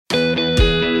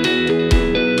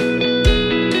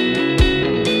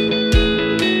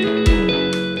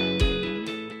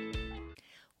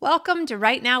Welcome to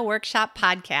Right Now Workshop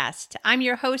Podcast. I'm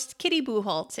your host, Kitty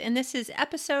Buchholz, and this is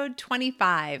episode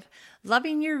 25,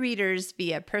 Loving Your Readers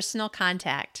via Personal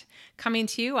Contact, coming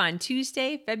to you on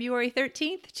Tuesday, February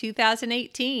 13th,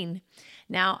 2018.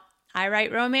 Now, I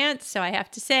write romance, so I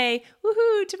have to say,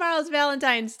 woohoo, tomorrow's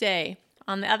Valentine's Day.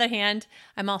 On the other hand,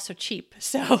 I'm also cheap,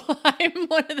 so I'm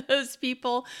one of those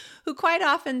people who quite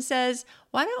often says,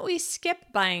 why don't we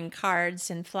skip buying cards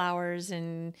and flowers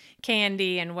and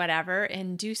candy and whatever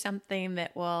and do something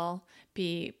that will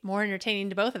be more entertaining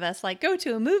to both of us, like go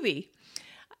to a movie.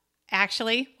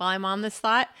 Actually, while I'm on this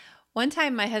thought, one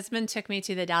time my husband took me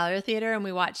to the Dollar Theater and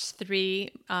we watched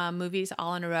three movies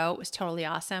all in a row. It was totally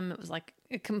awesome. It was like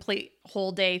a complete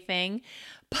whole day thing,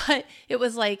 but it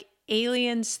was like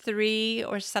Aliens 3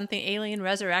 or something, Alien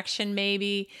Resurrection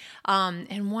maybe.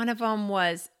 And one of them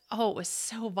was, it was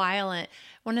so violent.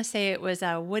 I want to say it was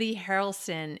Woody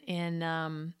Harrelson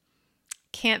in,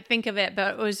 can't think of it,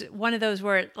 but it was one of those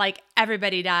where like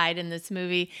everybody died in this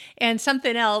movie and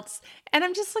something else. And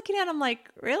I'm just looking at him like,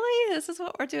 really? This is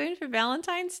what we're doing for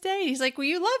Valentine's Day? He's like, well,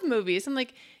 you love movies. I'm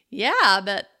like, yeah,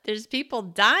 but there's people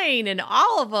dying in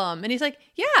all of them. And he's like,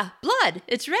 yeah, blood.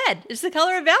 It's red. It's the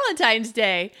color of Valentine's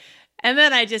Day. And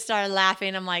then I just started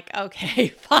laughing. I'm like, okay,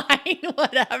 fine,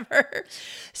 whatever.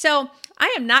 So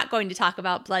I am not going to talk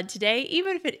about blood today,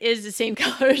 even if it is the same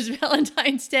color as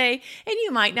Valentine's Day. And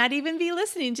you might not even be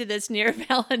listening to this near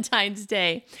Valentine's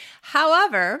Day.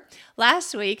 However,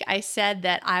 last week I said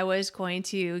that I was going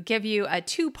to give you a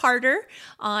two-parter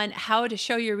on how to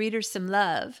show your readers some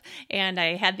love. And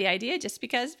I had the idea just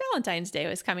because Valentine's Day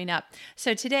was coming up.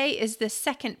 So today is the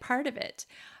second part of it.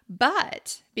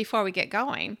 But before we get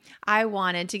going, I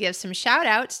wanted to give some shout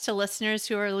outs to listeners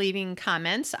who are leaving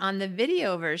comments on the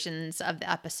video versions of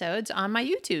the episodes on my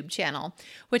YouTube channel,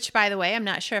 which, by the way, I'm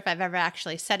not sure if I've ever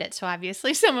actually said it. So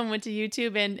obviously someone went to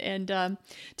YouTube and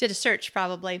did a search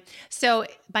probably. So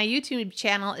my YouTube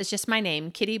channel is just my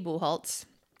name, Kitty Buchholz.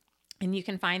 And you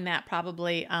can find that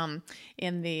probably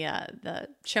in the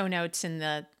show notes and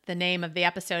the name of the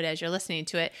episode as you're listening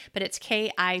to it. But it's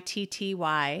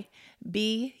KITTYBUCHOLTZ,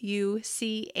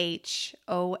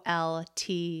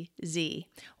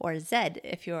 or Z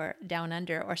if you're down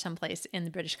under or someplace in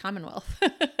the British Commonwealth.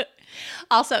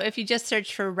 Also, if you just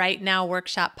search for Right Now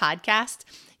Workshop Podcast,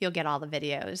 you'll get all the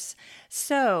videos.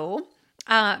 So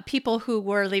people who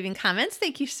were leaving comments,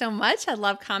 thank you so much. I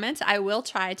love comments. I will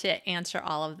try to answer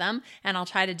all of them, and I'll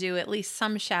try to do at least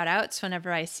some shout outs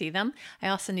whenever I see them. I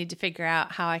also need to figure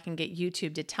out how I can get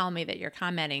YouTube to tell me that you're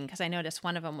commenting, because I noticed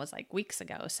one of them was like weeks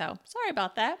ago, so sorry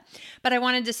about that. But I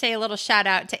wanted to say a little shout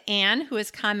out to Anne, who is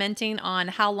commenting on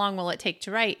how long will it take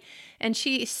to write. And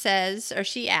she says, or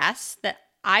she asks that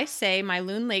I say my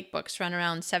Loon Lake books run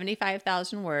around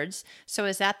 75,000 words, so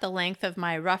is that the length of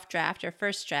my rough draft or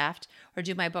first draft, or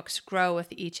do my books grow with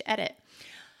each edit?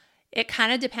 It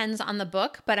kind of depends on the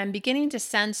book, but I'm beginning to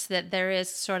sense that there is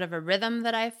sort of a rhythm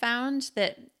that I've found,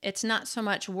 that it's not so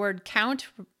much word count,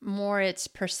 more it's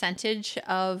percentage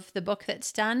of the book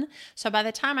that's done. So by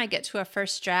the time I get to a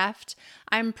first draft,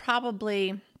 I'm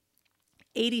probably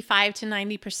 85 to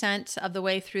 90% of the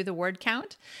way through the word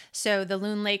count. So the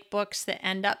Loon Lake books that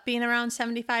end up being around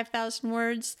 75,000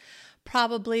 words,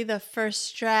 probably the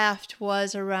first draft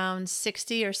was around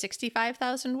 60 or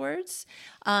 65,000 words.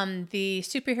 The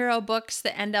superhero books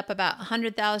that end up about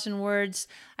 100,000 words,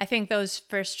 I think those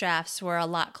first drafts were a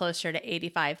lot closer to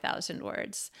 85,000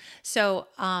 words. So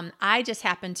I just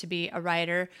happen to be a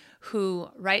writer who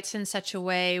writes in such a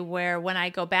way where when I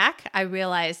go back, I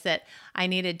realize that I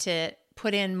needed to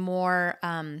put in more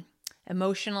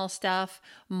emotional stuff,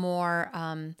 more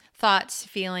thoughts,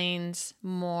 feelings,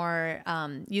 more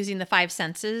using the five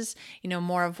senses,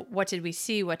 more of what did we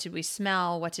see, what did we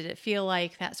smell, what did it feel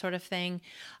like, that sort of thing.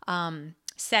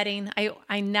 Setting,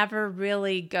 I never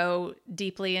really go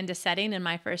deeply into setting in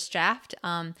my first draft.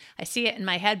 I see it in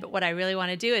my head, but what I really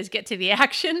want to do is get to the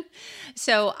action.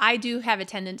 So I do have a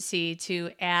tendency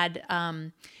to add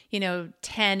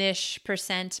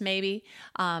 10-ish% maybe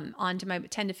onto my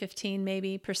 10 to 15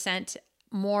 maybe percent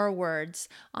more words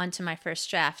onto my first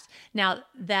draft. Now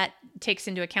that takes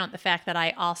into account the fact that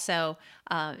I also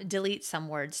delete some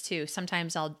words too.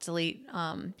 Sometimes I'll delete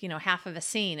half of a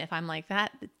scene if I'm like,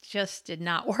 that just did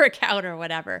not work out or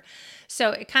whatever. So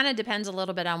it kind of depends a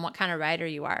little bit on what kind of writer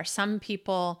you are. Some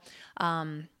people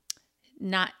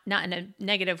not in a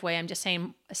negative way. I'm just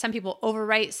saying some people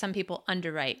overwrite, some people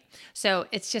underwrite. So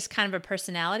it's just kind of a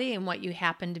personality and what you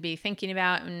happen to be thinking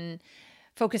about and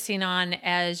focusing on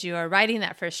as you're writing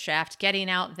that first draft, getting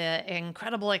out the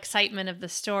incredible excitement of the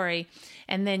story.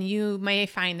 And then you may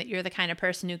find that you're the kind of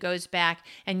person who goes back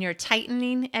and you're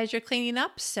tightening as you're cleaning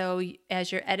up. So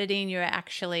as you're editing, you're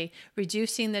actually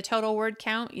reducing the total word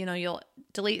count. You'll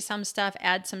delete some stuff,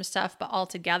 add some stuff, but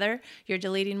altogether you're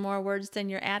deleting more words than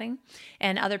you're adding.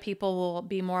 And other people will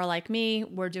be more like me.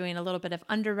 We're doing a little bit of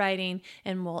underwriting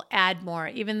and we'll add more,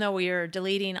 even though we are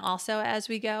deleting also as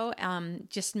we go,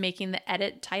 just making the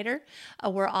edit tighter.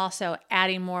 We're also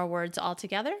adding more words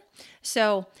altogether.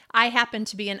 So I happen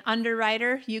to be an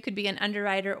underwriter. You could be an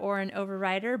underwriter or an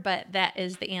overwriter, but that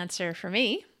is the answer for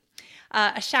me.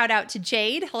 A shout out to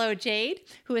Jade. Hello, Jade,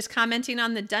 who is commenting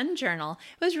on the Done Journal.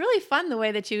 It was really fun the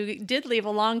way that you did leave a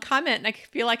long comment, and I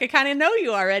feel like I kind of know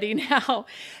you already now.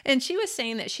 And she was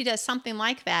saying that she does something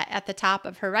like that at the top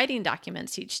of her writing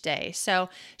documents each day. So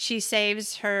she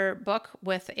saves her book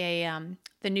with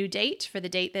the new date for the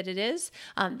date that it is.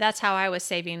 That's how I was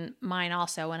saving mine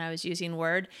also when I was using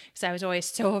Word, because I was always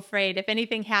so afraid if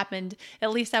anything happened,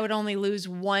 at least I would only lose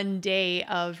one day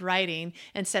of writing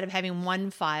instead of having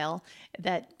one file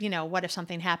that, what if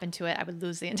something happened to it? I would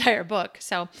lose the entire book.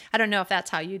 So I don't know if that's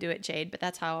how you do it, Jade, but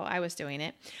that's how I was doing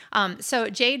it. So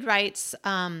Jade writes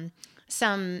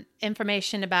some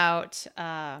information about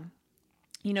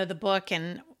the book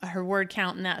and her word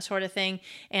count and that sort of thing.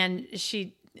 And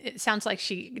it sounds like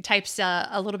she types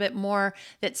a little bit more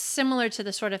that's similar to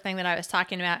the sort of thing that I was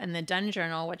talking about in the Done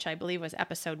Journal, which I believe was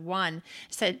episode 1.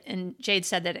 And Jade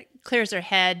said that it clears her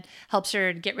head, helps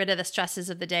her get rid of the stresses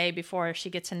of the day before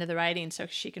she gets into the writing, so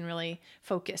she can really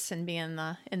focus and be in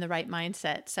the right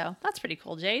mindset. So that's pretty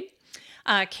cool, Jade.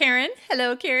 Karen,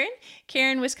 hello, Karen.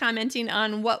 Karen was commenting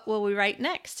on what will we write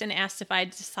next and asked if I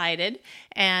decided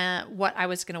what I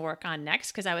was going to work on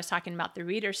next, because I was talking about the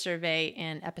reader survey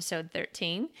in episode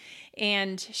 13,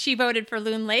 and she voted for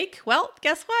Loon Lake. Well,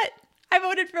 guess what? I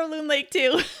voted for Loon Lake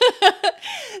too.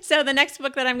 So the next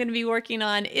book that I'm going to be working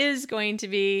on is going to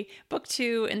be book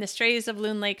 2 in the Strays of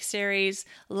Loon Lake series,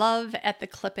 Love at the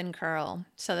Clip and Curl.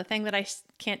 So the thing that I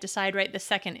can't decide right this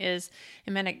second is,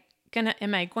 am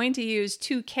I going to use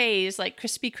 2 Ks like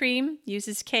Krispy Kreme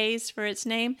uses Ks for its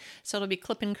name, so it'll be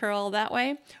Clip and Curl that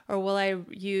way? Or will I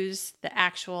use the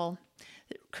actual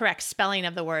correct spelling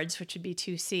of the words, which would be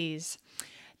 2 Cs?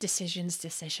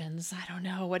 Decisions. I don't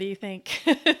know. What do you think?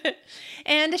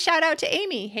 And a shout out to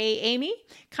Amy. Hey, Amy,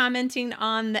 commenting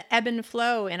on the ebb and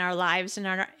flow in our lives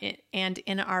and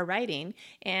in our writing.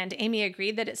 And Amy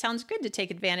agreed that it sounds good to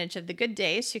take advantage of the good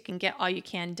days so you can get all you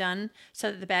can done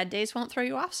so that the bad days won't throw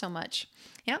you off so much.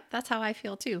 Yep, that's how I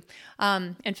feel too.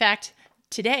 In fact,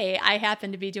 today I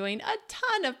happen to be doing a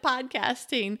ton of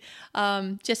podcasting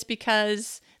just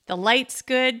because the light's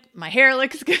good, my hair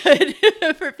looks good.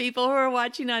 For people who are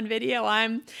watching on video,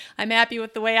 I'm happy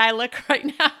with the way I look right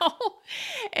now.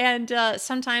 And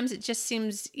sometimes it just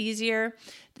seems easier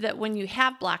that when you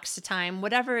have blocks of time,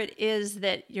 whatever it is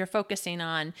that you're focusing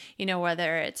on,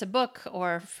 whether it's a book,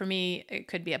 or for me, it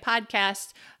could be a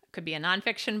podcast, could be a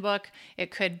nonfiction book.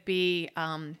 It could be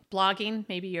blogging.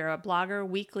 Maybe you're a blogger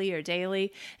weekly or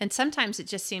daily. And sometimes it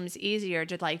just seems easier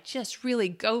to just really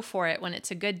go for it when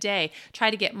it's a good day. Try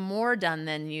to get more done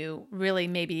than you really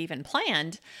maybe even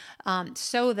planned,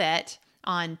 so that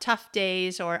on tough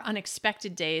days or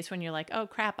unexpected days when you're like, oh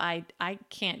crap, I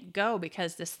can't go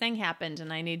because this thing happened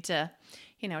and I need to,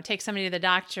 take somebody to the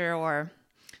doctor or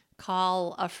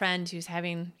call a friend who's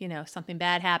having, something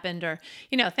bad happened, or,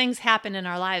 things happen in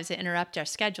our lives that interrupt our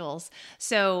schedules.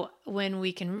 So when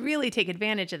we can really take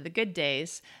advantage of the good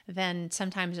days, then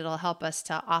sometimes it'll help us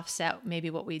to offset maybe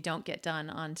what we don't get done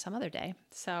on some other day.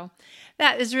 So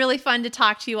that is really fun to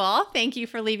talk to you all. Thank you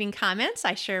for leaving comments.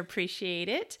 I sure appreciate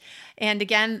it. And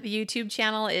again, the YouTube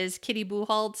channel is Kitty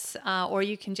Bucholtz, or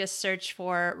you can just search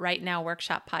for Right Now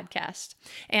Workshop Podcast.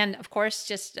 And of course,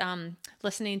 just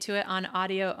listening to it on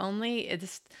audio only.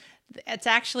 It's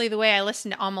actually the way I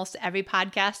listen to almost every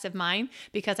podcast of mine,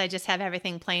 because I just have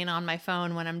everything playing on my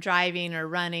phone when I'm driving or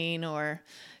running or,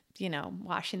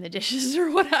 washing the dishes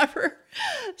or whatever.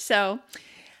 So,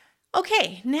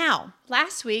 okay, now,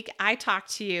 last week I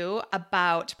talked to you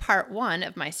about part 1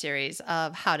 of my series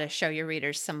of how to show your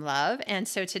readers some love. And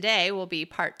so today will be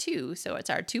part 2. So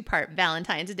it's our 2-part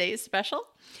Valentine's Day special.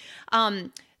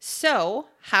 So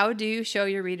how do you show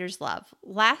your readers love?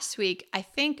 Last week, I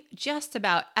think just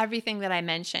about everything that I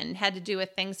mentioned had to do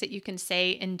with things that you can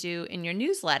say and do in your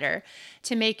newsletter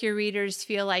to make your readers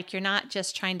feel like you're not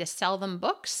just trying to sell them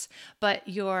books, but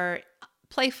you're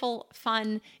playful,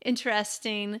 fun,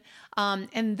 interesting.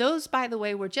 And those, by the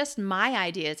way, were just my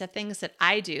ideas of things that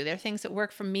I do. They're things that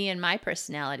work for me and my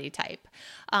personality type.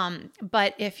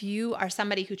 But if you are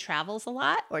somebody who travels a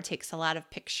lot or takes a lot of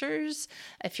pictures,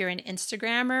 if you're an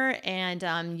Instagrammer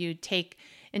and you take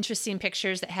interesting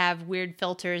pictures that have weird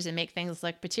filters and make things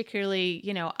look particularly,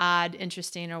 odd,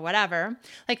 interesting, or whatever,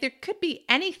 like there could be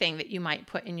anything that you might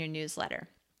put in your newsletter.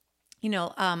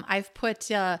 I've put,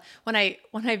 when I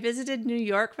visited New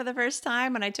York for the first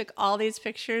time, and I took all these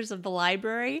pictures of the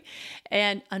library,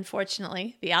 and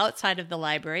unfortunately the outside of the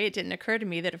library, it didn't occur to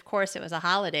me that of course it was a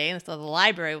holiday, and so the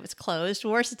library was closed.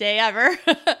 Worst day ever.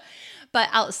 But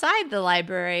outside the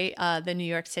library, the New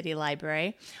York City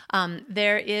Library,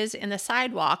 there is in the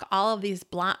sidewalk all of these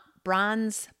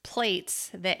bronze plates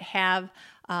that have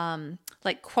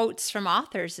like quotes from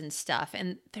authors and stuff.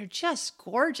 And they're just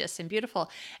gorgeous and beautiful.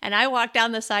 And I walked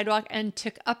down the sidewalk and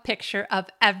took a picture of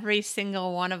every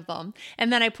single one of them.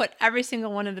 And then I put every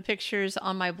single one of the pictures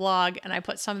on my blog, and I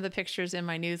put some of the pictures in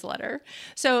my newsletter.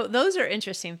 So those are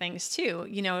interesting things too,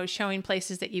 showing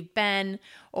places that you've been,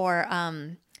 or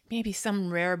maybe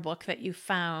some rare book that you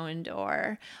found,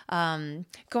 or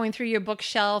going through your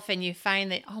bookshelf and you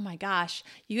find that, oh my gosh,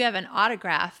 you have an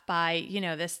autograph by,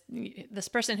 this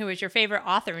person who was your favorite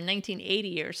author in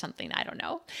 1980 or something. I don't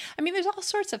know. I mean, there's all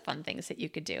sorts of fun things that you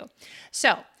could do.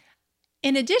 So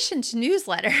in addition to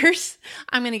newsletters,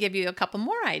 I'm going to give you a couple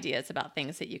more ideas about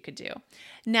things that you could do.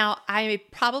 Now, I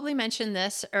probably mentioned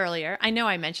this earlier. I know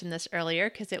I mentioned this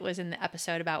earlier because it was in the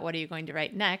episode about what are you going to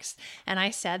write next. And I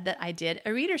said that I did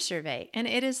a reader survey. And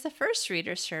it is the first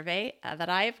reader survey that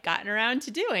I've gotten around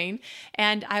to doing.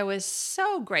 And I was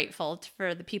so grateful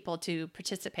for the people to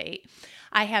participate.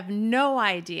 I have no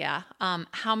idea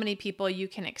how many people you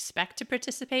can expect to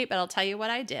participate, but I'll tell you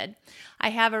what I did. I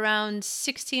have around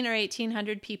 16 or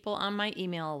 1,800 people on my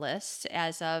email list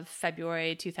as of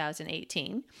February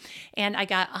 2018, and I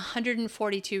got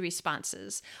 142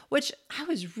 responses, which I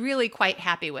was really quite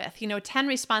happy with. 10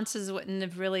 responses wouldn't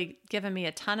have really given me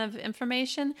a ton of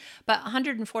information, but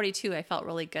 142 I felt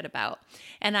really good about.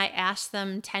 And I asked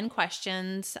them 10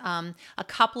 questions, a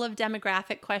couple of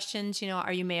demographic questions,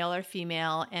 are you male or female?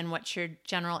 And what's your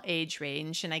general age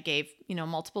range? And I gave,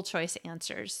 multiple choice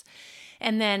answers.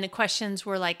 And then the questions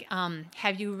were like,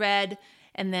 have you read?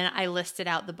 And then I listed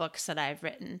out the books that I've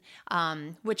written.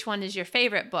 Which one is your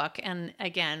favorite book? And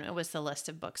again, it was the list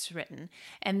of books written.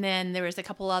 And then there was a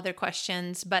couple other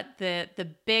questions, but the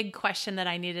big question that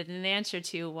I needed an answer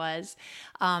to was,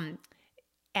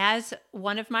 as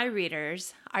one of my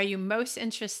readers, are you most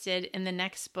interested in the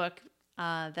next book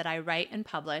that I write and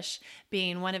publish,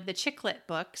 being one of the chick lit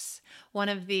books, one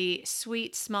of the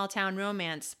sweet small town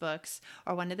romance books,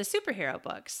 or one of the superhero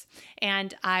books?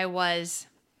 And I was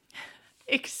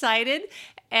excited,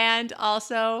 and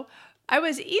also I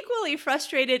was equally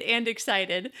frustrated and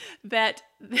excited that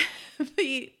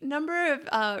the number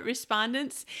of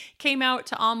respondents came out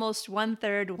to almost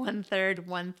 1/3, 1/3,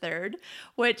 1/3,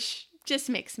 which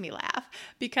just makes me laugh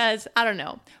because I don't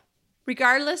know.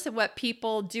 Regardless of what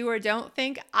people do or don't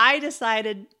think, I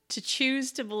decided to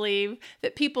choose to believe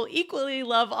that people equally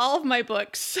love all of my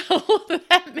books. So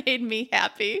that made me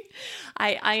happy.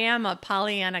 I am a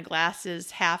Pollyanna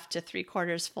glasses half to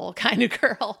 3/4 full kind of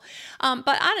girl.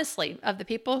 But honestly, of the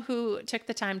people who took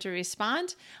the time to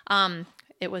respond,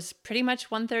 it was pretty much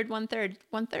 1/3, 1/3,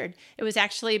 1/3. It was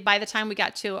actually, by the time we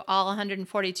got to all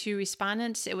 142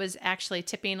 respondents, it was actually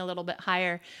tipping a little bit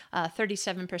higher.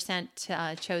 37%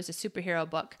 chose a superhero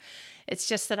book. It's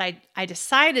just that I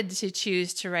decided to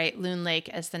choose to write Loon Lake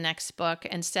as the next book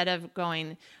instead of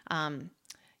going,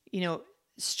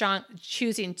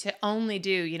 choosing to only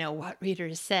do, what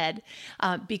readers said,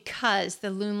 because the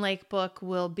Loon Lake book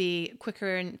will be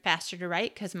quicker and faster to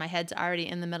write because my head's already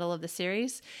in the middle of the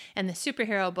series. And the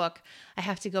superhero book, I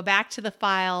have to go back to the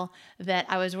file that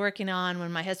I was working on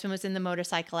when my husband was in the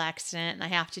motorcycle accident, and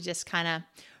I have to just kind of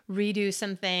redo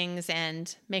some things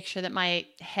and make sure that my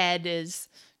head is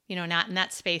not in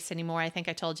that space anymore. I think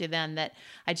I told you then that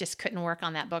I just couldn't work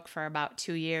on that book for about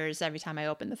 2 years. Every time I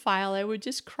opened the file, I would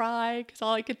just cry because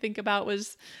all I could think about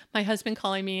was my husband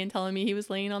calling me and telling me he was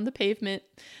laying on the pavement.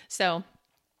 So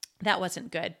that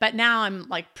wasn't good. But now I'm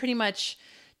like pretty much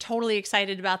totally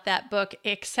excited about that book,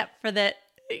 except for that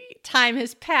time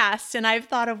has passed and I've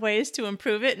thought of ways to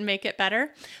improve it and make it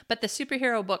better. But the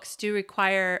superhero books do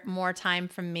require more time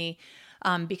from me.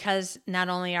 Because not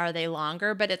only are they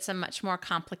longer, but it's a much more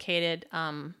complicated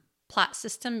plot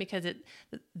system because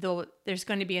there's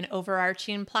going to be an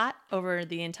overarching plot over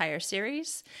the entire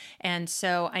series. And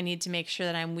so I need to make sure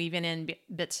that I'm weaving in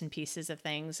bits and pieces of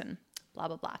things and blah,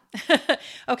 blah, blah.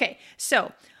 Okay,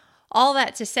 so All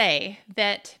that to say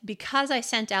that because I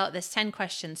sent out this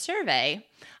 10-question survey,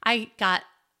 I got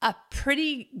a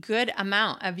pretty good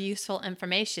amount of useful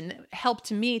information that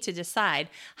helped me to decide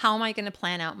how am I going to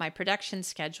plan out my production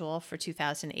schedule for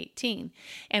 2018.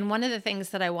 And one of the things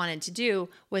that I wanted to do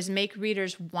was make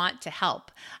readers want to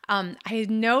help. I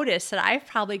noticed that I've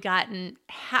probably gotten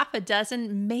half a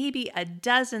dozen, maybe a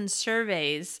dozen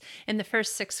surveys in the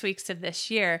first 6 weeks of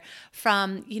this year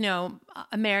from,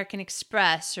 American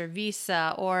Express or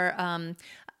Visa or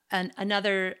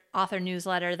another author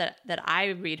newsletter that I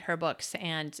read her books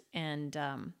and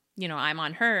I'm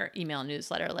on her email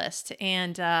newsletter list.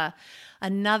 And the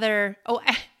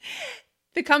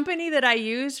company that I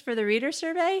use for the reader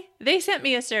survey, they sent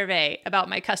me a survey about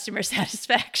my customer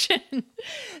satisfaction.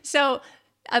 So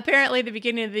apparently the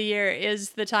beginning of the year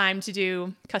is the time to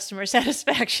do customer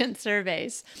satisfaction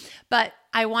surveys. But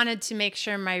I wanted to make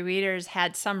sure my readers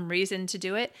had some reason to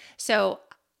do it. So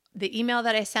the email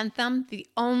that I sent them, the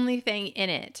only thing in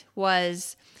it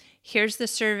was, here's the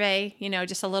survey,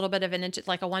 just a little bit of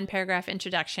like a 1-paragraph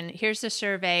introduction. Here's the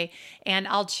survey, and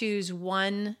I'll choose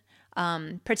one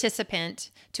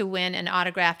participant to win an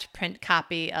autographed print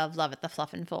copy of Love It, the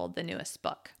Fluff and Fold, the newest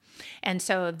book. And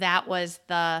so that was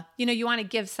you want to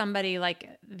give somebody like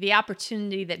the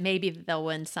opportunity that maybe they'll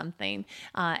win something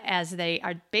as they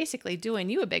are basically doing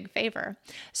you a big favor.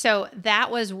 So that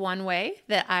was one way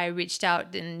that I reached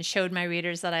out and showed my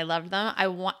readers that I loved them.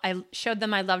 I showed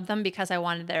them I loved them because I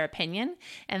wanted their opinion,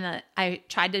 and that I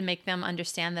tried to make them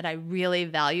understand that I really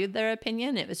valued their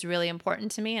opinion. It was really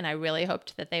important to me, and I really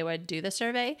hoped that they would do the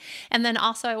survey. And then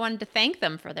also I wanted to thank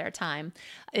them for their time.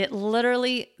 It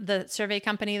literally, the survey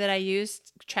company that I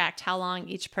used tracked how long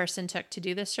each person took to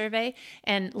do the survey.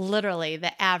 And literally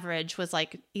the average was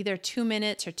like either 2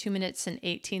 minutes or 2 minutes and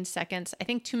 18 seconds. I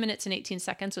think 2 minutes and 18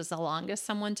 seconds was the longest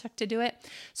someone took to do it.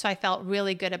 So I felt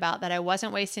really good about that. I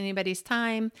wasn't wasting anybody's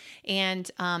time, and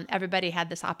everybody had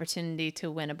this opportunity to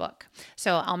win a book.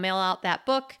 So I'll mail out that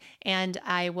book, and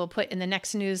I will put in the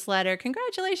next newsletter,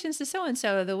 congratulations to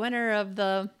so-and-so, the winner of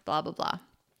the blah, blah, blah.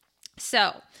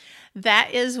 So that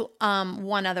is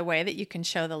one other way that you can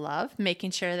show the love,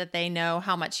 making sure that they know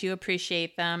how much you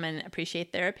appreciate them and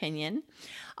appreciate their opinion.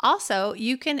 Also,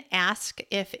 you can ask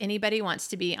if anybody wants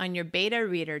to be on your beta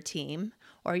reader team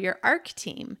or your ARC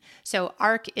team. So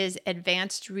ARC is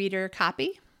Advanced Reader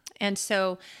Copy. And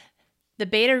so the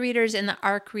beta readers and the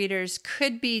ARC readers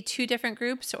could be two different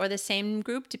groups or the same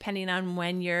group, depending on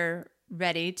when you're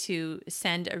ready to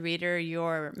send a reader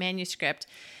your manuscript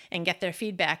and get their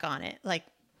feedback on it. Like,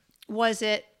 was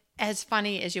it as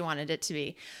funny as you wanted it to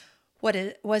be?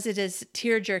 Was it as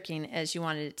tear-jerking as you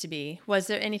wanted it to be? Was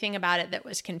there anything about it that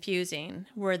was confusing?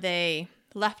 Were they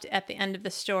left at the end of the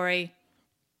story,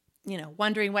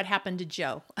 wondering what happened to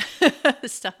Joe?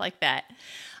 Stuff like that.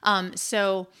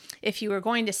 So if you were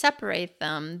going to separate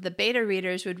them, the beta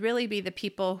readers would really be the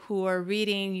people who are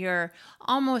reading your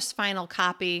almost final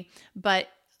copy, but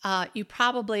you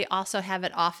probably also have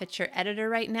it off at your editor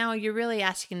right now. You're really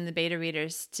asking the beta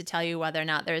readers to tell you whether or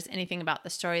not there was anything about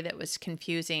the story that was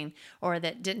confusing or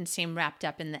that didn't seem wrapped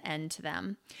up in the end to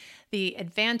them. The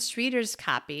advanced readers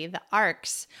copy, the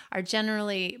ARCs, are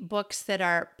generally books that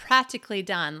are practically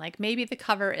done. Like maybe the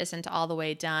cover isn't all the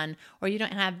way done, or you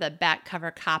don't have the back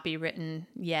cover copy written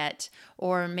yet,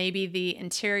 or maybe the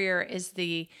interior is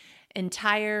the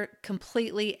entire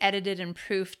completely edited and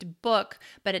proofed book,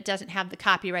 but it doesn't have the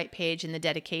copyright page and the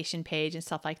dedication page and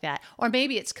stuff like that. Or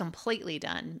maybe it's completely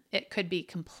done. It could be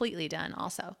completely done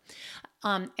also.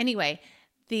 Anyway,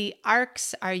 the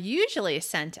ARCs are usually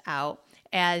sent out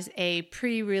as a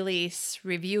pre-release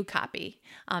review copy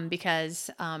because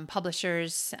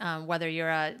publishers, whether you're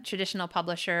a traditional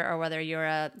publisher or whether you're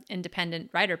an independent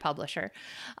writer publisher,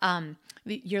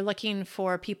 you're looking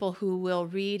for people who will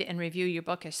read and review your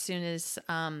book as soon as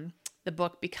the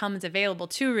book becomes available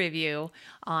to review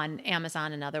on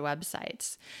Amazon and other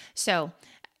websites. So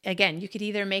again, you could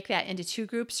either make that into two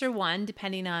groups or one,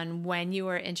 depending on when you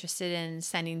are interested in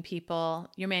sending people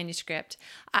your manuscript.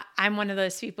 I'm one of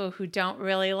those people who don't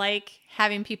really like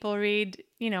having people read,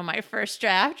 my first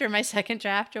draft or my second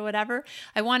draft or whatever.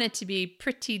 I want it to be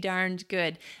pretty darned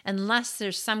good, unless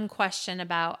there's some question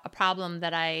about a problem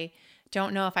that I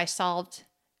don't know if I solved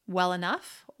well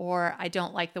enough, or I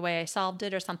don't like the way I solved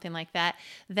it or something like that.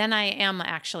 Then I am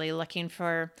actually looking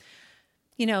for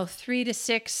 3 to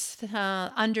 6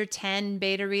 under 10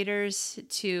 beta readers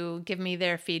to give me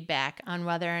their feedback on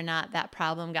whether or not that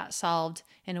problem got solved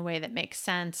in a way that makes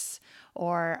sense,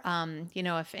 or,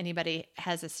 if anybody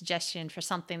has a suggestion for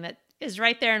something that is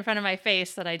right there in front of my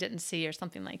face that I didn't see or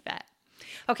something like that.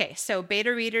 Okay, so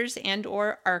beta readers and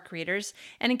or ARC readers.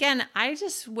 And again, I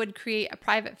just would create a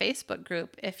private Facebook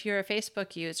group if you're a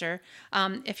Facebook user.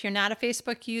 If you're not a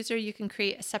Facebook user, you can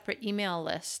create a separate email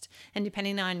list. And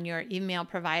depending on your email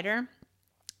provider,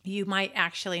 you might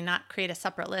actually not create a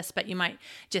separate list, but you might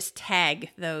just tag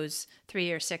those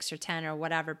 3 or 6 or 10 or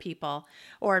whatever people,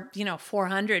 or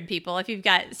 400 people. If you've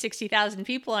got 60,000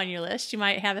 people on your list, you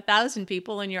might have 1,000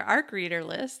 people in your ARC reader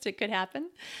list. It could happen.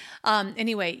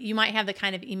 Anyway, you might have the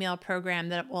kind of email program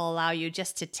that will allow you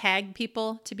just to tag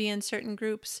people to be in certain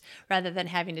groups rather than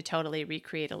having to totally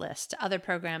recreate a list. Other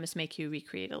programs make you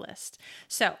recreate a list.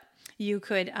 So you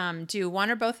could do one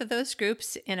or both of those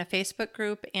groups in a Facebook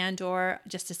group and or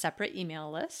just a separate email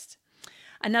list.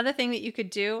 Another thing that you could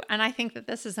do, and I think that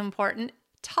this is important,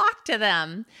 talk to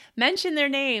them. Mention their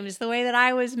names the way that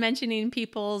I was mentioning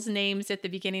people's names at the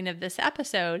beginning of this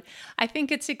episode. I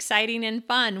think it's exciting and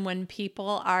fun when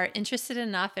people are interested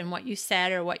enough in what you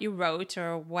said or what you wrote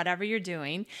or whatever you're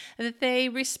doing that they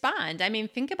respond. I mean,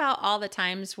 think about all the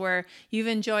times where you've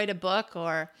enjoyed a book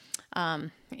or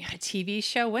a TV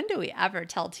show. When do we ever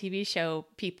tell TV show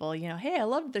people, hey, I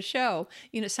loved the show?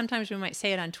 Sometimes we might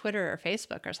say it on Twitter or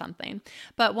Facebook or something.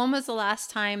 But when was the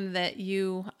last time that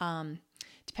you,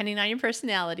 depending on your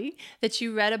personality, that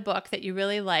you read a book that you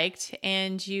really liked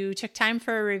and you took time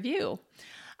for a review?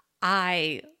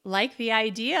 I like the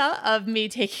idea of me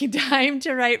taking time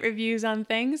to write reviews on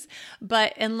things,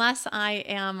 but unless I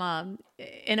am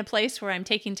in a place where I'm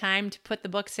taking time to put the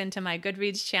books into my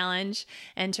Goodreads challenge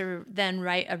and to then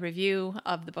write a review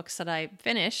of the books that I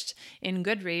finished in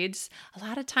Goodreads, a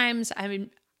lot of times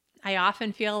I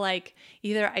often feel like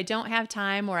either I don't have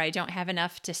time or I don't have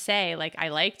enough to say, like I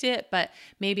liked it, but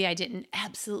maybe I didn't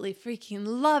absolutely freaking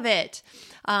love it.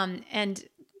 And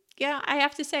yeah, I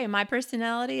have to say, my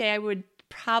personality, I would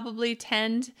probably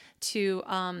tend to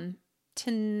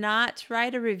not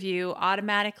write a review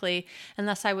automatically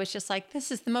unless I was just like,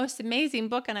 this is the most amazing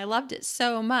book and I loved it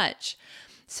so much.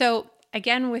 So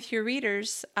again, with your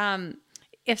readers,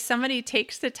 if somebody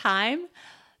takes the time,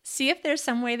 see if there's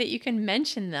some way that you can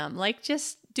mention them. Like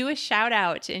just do a shout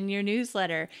out in your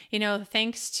newsletter.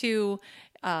 Thanks to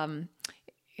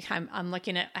I'm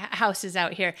looking at houses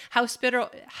out here. House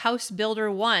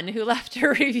Builder 1 who left a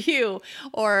review,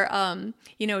 or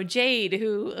Jade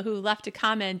who left a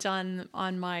comment on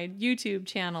my YouTube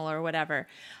channel or whatever.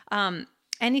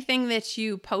 Anything that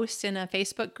you post in a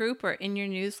Facebook group or in your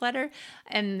newsletter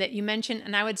and that you mention,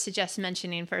 and I would suggest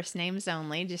mentioning first names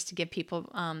only just to give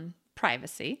people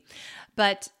privacy.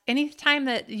 But anytime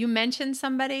that you mention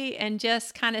somebody and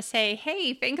just kind of say,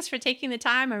 hey, thanks for taking the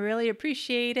time, I really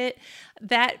appreciate it,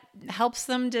 that helps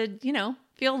them to,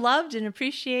 feel loved and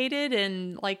appreciated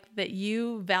and like that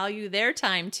you value their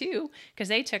time too, because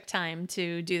they took time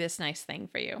to do this nice thing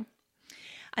for you.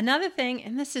 Another thing,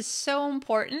 and this is so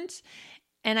important,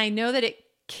 and I know that it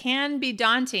can be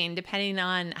daunting depending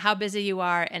on how busy you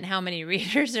are and how many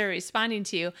readers are responding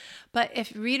to you, but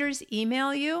if readers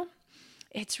email you,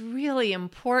 it's really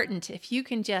important if you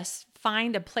can just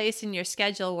find a place in your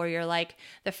schedule where you're like,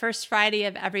 the first Friday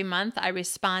of every month, I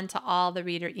respond to all the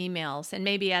reader emails. And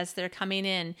maybe as they're coming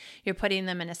in, you're putting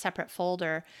them in a separate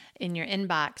folder in your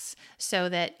inbox so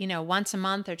that, once a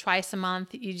month or twice a month,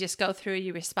 you just go through,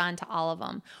 you respond to all of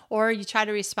them. Or you try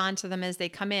to respond to them as they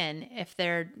come in if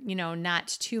they're, not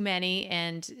too many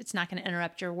and it's not going to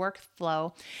interrupt your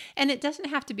workflow. And it doesn't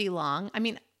have to be long. I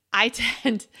mean, I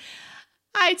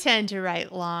tend to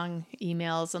write long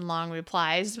emails and long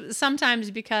replies,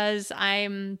 sometimes because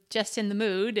I'm just in the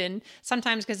mood and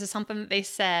sometimes because of something that they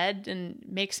said and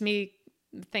makes me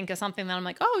think of something that I'm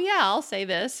like, oh yeah, I'll say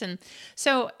this. And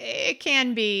so it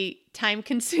can be time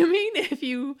consuming if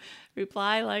you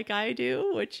reply like I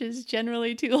do, which is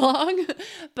generally too long.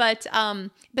 But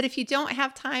if you don't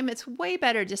have time, it's way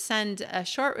better to send a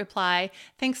short reply.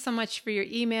 Thanks so much for your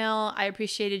email. I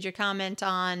appreciated your comment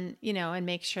on, and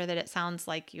make sure that it sounds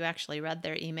like you actually read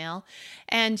their email.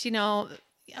 And,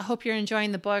 I hope you're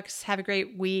enjoying the books. Have a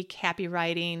great week. Happy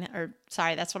writing. Or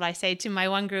sorry, that's what I say to my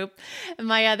one group. In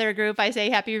my other group, I say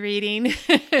happy reading.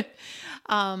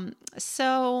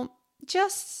 So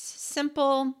just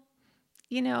simple,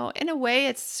 in a way,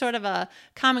 it's sort of a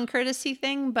common courtesy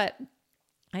thing, but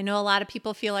I know a lot of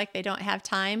people feel like they don't have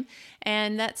time.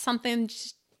 And that's something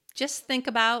just think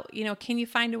about, can you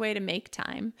find a way to make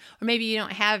time? Or maybe you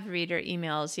don't have reader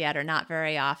emails yet or not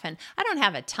very often. I don't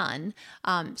have a ton.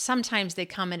 Sometimes they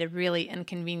come at a really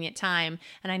inconvenient time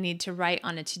and I need to write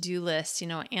on a to-do list,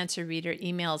 answer reader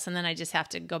emails. And then I just have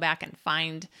to go back and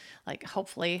find like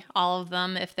hopefully all of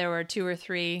them, if there were 2 or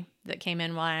 3 that came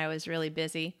in while I was really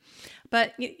busy.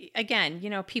 But again,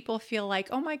 people feel like,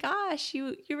 oh my gosh,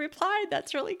 you replied.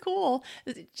 That's really cool.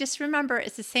 Just remember,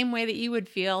 it's the same way that you would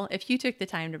feel if you took the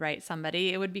time to write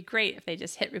somebody. It would be great if they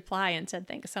just hit reply and said,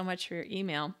 thanks so much for your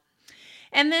email.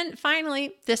 And then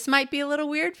finally, this might be a little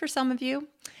weird for some of you,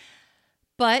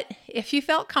 but if you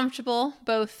felt comfortable,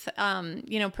 both,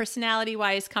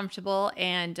 personality-wise comfortable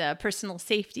and personal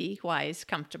safety-wise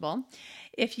comfortable,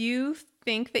 if you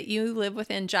think that you live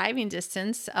within driving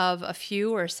distance of a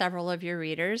few or several of your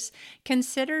readers,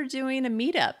 consider doing a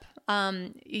meetup.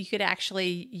 You could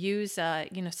actually use,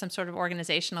 some sort of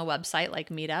organizational website like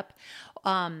Meetup.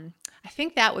 I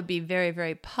think that would be very,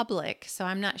 very public, so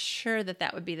I'm not sure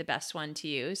that would be the best one to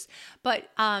use. But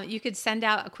you could send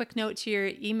out a quick note to your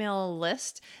email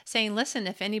list saying, listen,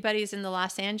 if anybody's in the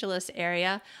Los Angeles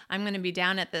area, I'm going to be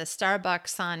down at the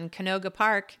Starbucks on Canoga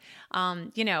Park,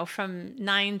 from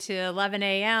 9 to 11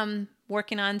 a.m.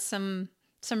 working on some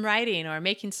writing or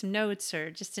making some notes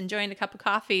or just enjoying a cup of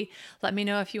coffee. Let me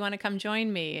know if you want to come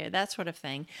join me, that sort of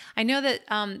thing. I know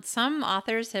that some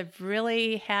authors have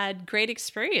really had great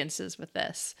experiences with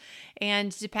this.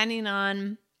 And depending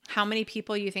on how many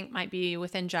people you think might be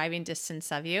within driving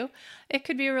distance of you, it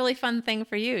could be a really fun thing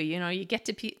for you. You get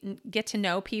to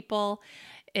know people.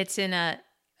 It's in a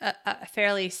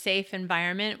fairly safe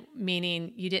environment,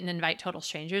 meaning you didn't invite total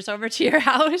strangers over to your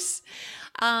house.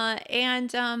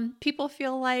 And people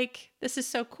feel like this is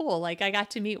so cool. Like I got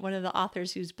to meet one of the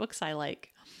authors whose books I like.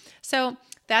 So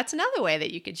that's another way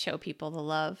that you could show people the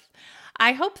love.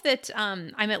 I hope that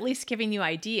I'm at least giving you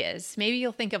ideas. Maybe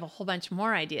you'll think of a whole bunch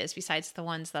more ideas besides the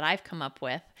ones that I've come up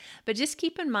with. But just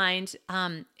keep in mind,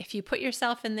 if you put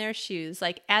yourself in their shoes,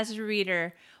 like as a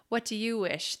reader, what do you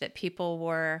wish that people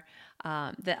were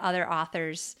that other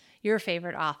authors, your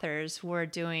favorite authors, were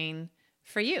doing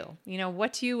for you?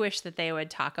 What do you wish that they would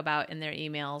talk about in their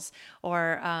emails?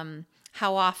 Or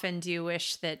how often do you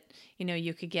wish that,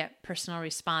 you could get personal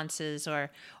responses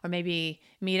or maybe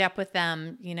meet up with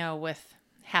them, with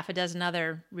half a dozen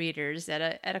other readers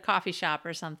at a coffee shop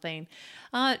or something?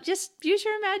 Just use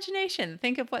your imagination.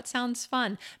 Think of what sounds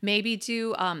fun. Maybe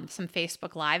do some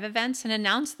Facebook Live events and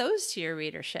announce those to your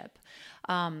readership.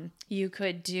 You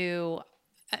could do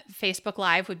Facebook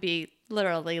Live would be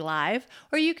literally live,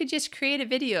 or you could just create a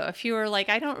video if you were like,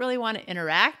 I don't really want to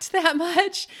interact that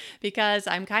much because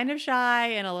I'm kind of shy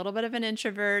and a little bit of an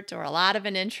introvert or a lot of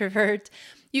an introvert.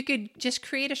 You could just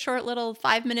create a short little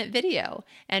 5-minute video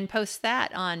and post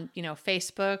that on,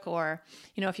 Facebook, or,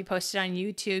 if you post it on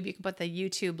YouTube, you can put the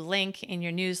YouTube link in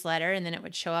your newsletter and then it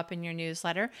would show up in your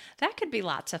newsletter. That could be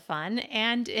lots of fun,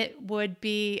 and it would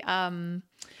be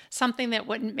something that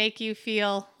wouldn't make you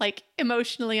feel like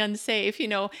emotionally unsafe,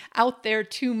 out there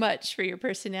too much for your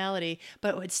personality,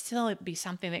 but it would still be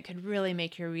something that could really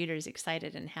make your readers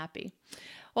excited and happy.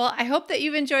 Well, I hope that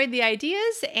you've enjoyed the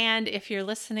ideas, and if you're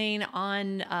listening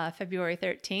on February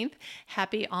 13th,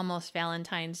 happy almost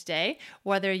Valentine's Day.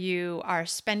 Whether you are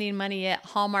spending money at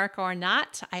Hallmark or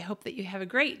not, I hope that you have a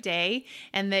great day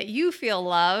and that you feel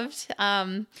loved,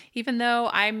 even though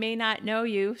I may not know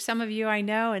you. Some of you I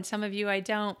know and some of you I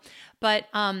don't, but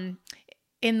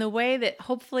in the way that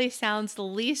hopefully sounds the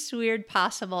least weird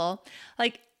possible.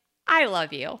 Like, I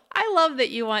love you. I love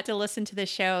that you want to listen to the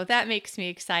show. That makes me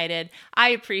excited. I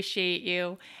appreciate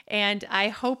you. And I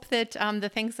hope that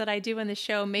the things that I do in the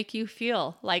show make you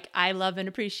feel like I love and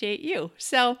appreciate you.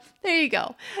 So there you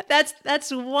go.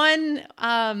 That's one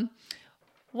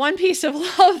piece of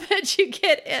love that you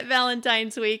get at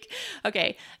Valentine's week.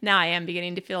 Okay, now I am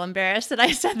beginning to feel embarrassed that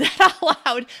I said that out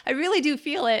loud. I really do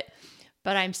feel it,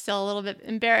 but I'm still a little bit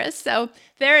embarrassed. So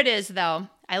there it is, though.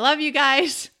 I love you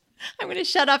guys. I'm going to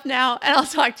shut up now, and I'll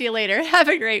talk to you later. Have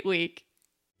a great week.